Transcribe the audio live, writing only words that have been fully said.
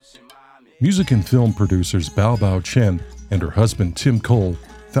Music and film producers BaoBao Chen and her husband Tim Cole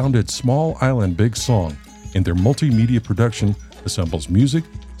founded Small Island Big Song, and their multimedia production assembles music,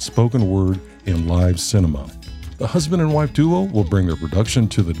 spoken word, and live cinema. The husband and wife duo will bring their production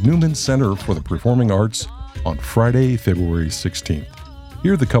to the Newman Center for the Performing Arts on Friday, February 16th.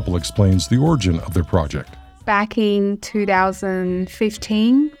 Here the couple explains the origin of their project. Back in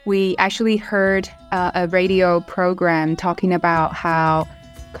 2015, we actually heard a radio program talking about how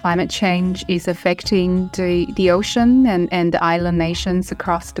climate change is affecting the ocean and the island nations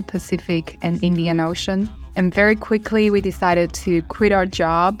across the Pacific and Indian Ocean. And very quickly, we decided to quit our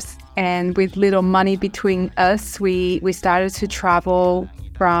jobs. And with little money between us, we started to travel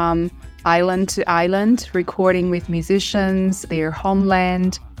from island to island, recording with musicians, their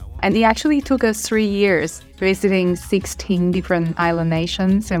homeland. And it actually took us 3 years, visiting 16 different island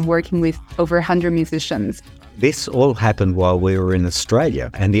nations and working with over 100 musicians. This all happened while we were in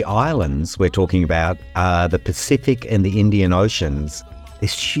Australia. And the islands we're talking about are the Pacific and the Indian Oceans,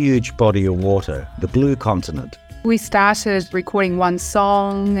 this huge body of water, the blue continent. We started recording one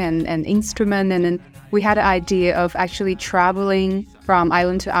song and an instrument, and then we had an idea of actually traveling from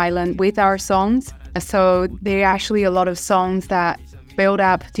island to island with our songs. So there are actually a lot of songs that build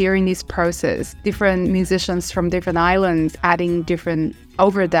up during this process. Different musicians from different islands adding different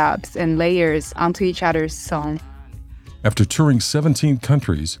overdubs and layers onto each other's song. After touring 17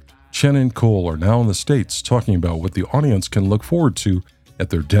 countries, Chen and Cole are now in the States talking about what the audience can look forward to at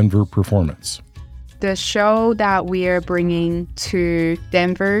their Denver performance. The show that we are bringing to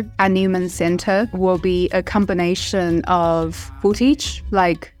Denver at Newman Center will be a combination of footage,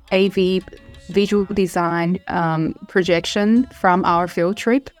 like AV, visual design projection from our field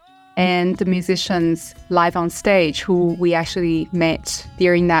trip, and the musicians live on stage who we actually met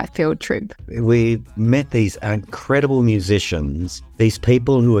during that field trip. We met these incredible musicians, these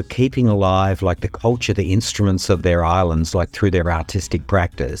people who are keeping alive like the culture, the instruments of their islands, like through their artistic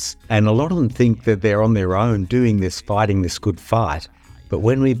practice. And a lot of them think that they're on their own doing this, fighting this good fight. But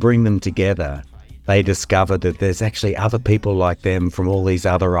when we bring them together, they discover that there's actually other people like them from all these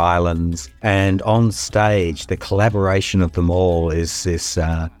other islands. And on stage, the collaboration of them all is this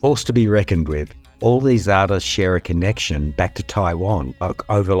force to be reckoned with. All these artists share a connection back to Taiwan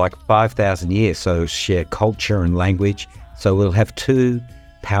over like 5,000 years, so share culture and language. So we'll have two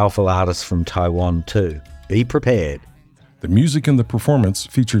powerful artists from Taiwan too. Be prepared. The music in the performance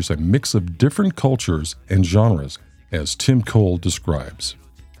features a mix of different cultures and genres, as Tim Cole describes.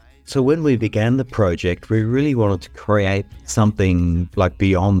 So when we began the project, we really wanted to create something like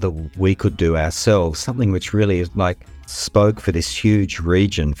beyond that we could do ourselves, something which really is like spoke for this huge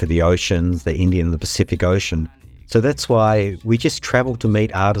region, for the oceans, the Indian and the Pacific Ocean. So that's why we just traveled to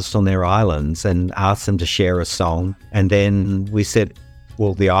meet artists on their islands and asked them to share a song. And then we said,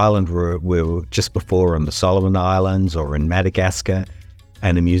 well, the island we were just before on the Solomon Islands or in Madagascar,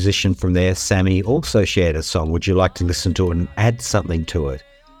 and a musician from there, Sammy, also shared a song. Would you like to listen to it and add something to it?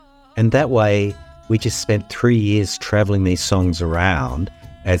 And that way, we just spent 3 years traveling these songs around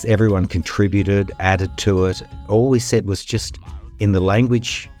as everyone contributed, added to it. All we said was just in the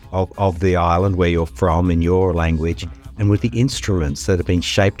language of the island where you're from, in your language, and with the instruments that have been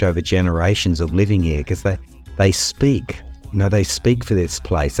shaped over generations of living here, because they speak. They speak for this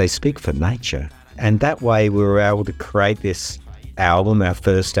place. They speak for nature. And that way, we were able to create this album, our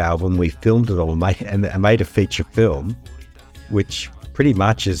first album. We filmed it all and made a feature film, which pretty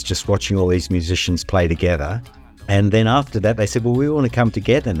much is just watching all these musicians play together. And then after that, they said, well, we want to come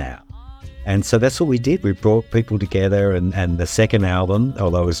together now. And so that's what we did. We brought people together, and the second album,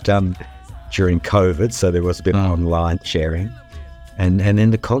 although it was done during COVID, so there was a bit of online sharing, and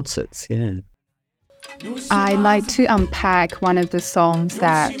then the concerts, yeah. I like to unpack one of the songs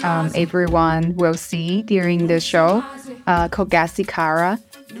that everyone will see during the show, called Gasikara.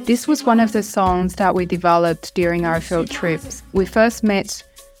 This was one of the songs that we developed during our field trips. We first met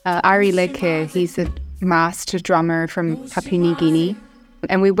Ari Leke. He's a master drummer from Papua New Guinea.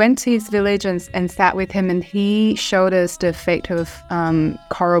 And we went to his village and sat with him, and he showed us the effect of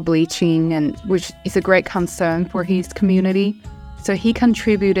coral bleaching, and which is a great concern for his community. So he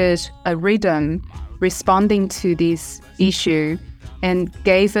contributed a rhythm responding to this issue and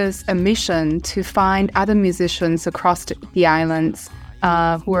gave us a mission to find other musicians across the islands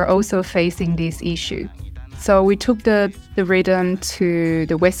who are also facing this issue. So we took the rhythm to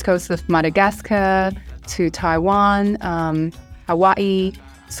the west coast of Madagascar, to Taiwan, Hawaii,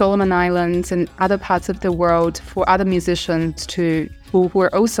 Solomon Islands, and other parts of the world for other musicians who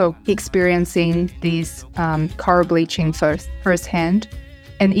were also experiencing these coral bleaching firsthand.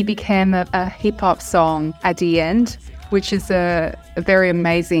 And it became a hip-hop song at the end. which is a very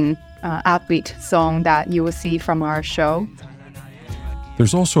amazing upbeat song that you will see from our show.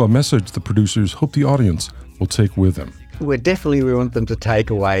 There's also a message the producers hope the audience will take with them. We want them to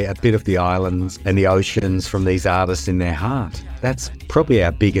take away a bit of the islands and the oceans from these artists in their heart. That's probably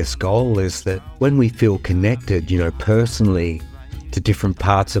our biggest goal, is that when we feel connected, personally to different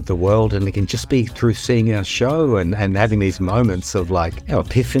parts of the world, and it can just be through seeing our show and having these moments of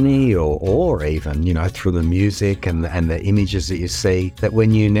epiphany or awe even, through the music and the images that you see, that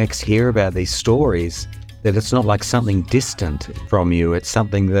when you next hear about these stories, that it's not like something distant from you. It's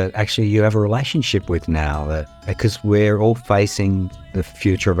something that actually you have a relationship with now, because we're all facing the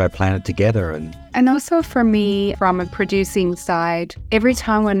future of our planet together. And also for me, from a producing side, every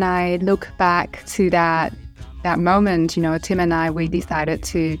time when I look back to that moment, Tim and I, we decided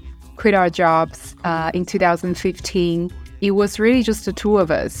to quit our jobs in 2015. It was really just the two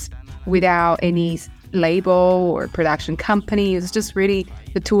of us without any label or production company. It was just really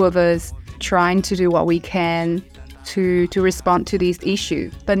the two of us trying to do what we can to respond to these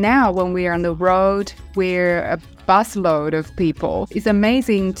issues. But now when we are on the road, we're a busload of people. It's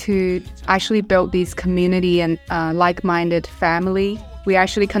amazing to actually build this community and like-minded family. We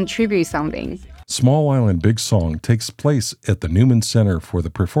actually contribute something. Small Island Big Song takes place at the Newman Center for the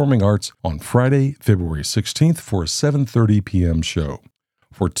Performing Arts on Friday, February 16th for a 7:30 p.m. show.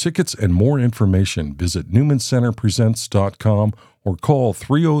 For tickets and more information, visit newmancenterpresents.com or call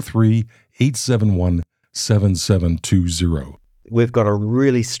 303-871-7720. We've got a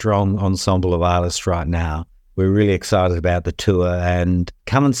really strong ensemble of artists right now. We're really excited about the tour, and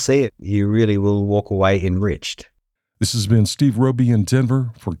come and see it. You really will walk away enriched. This has been Steve Roby in Denver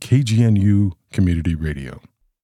for KGNU Community Radio.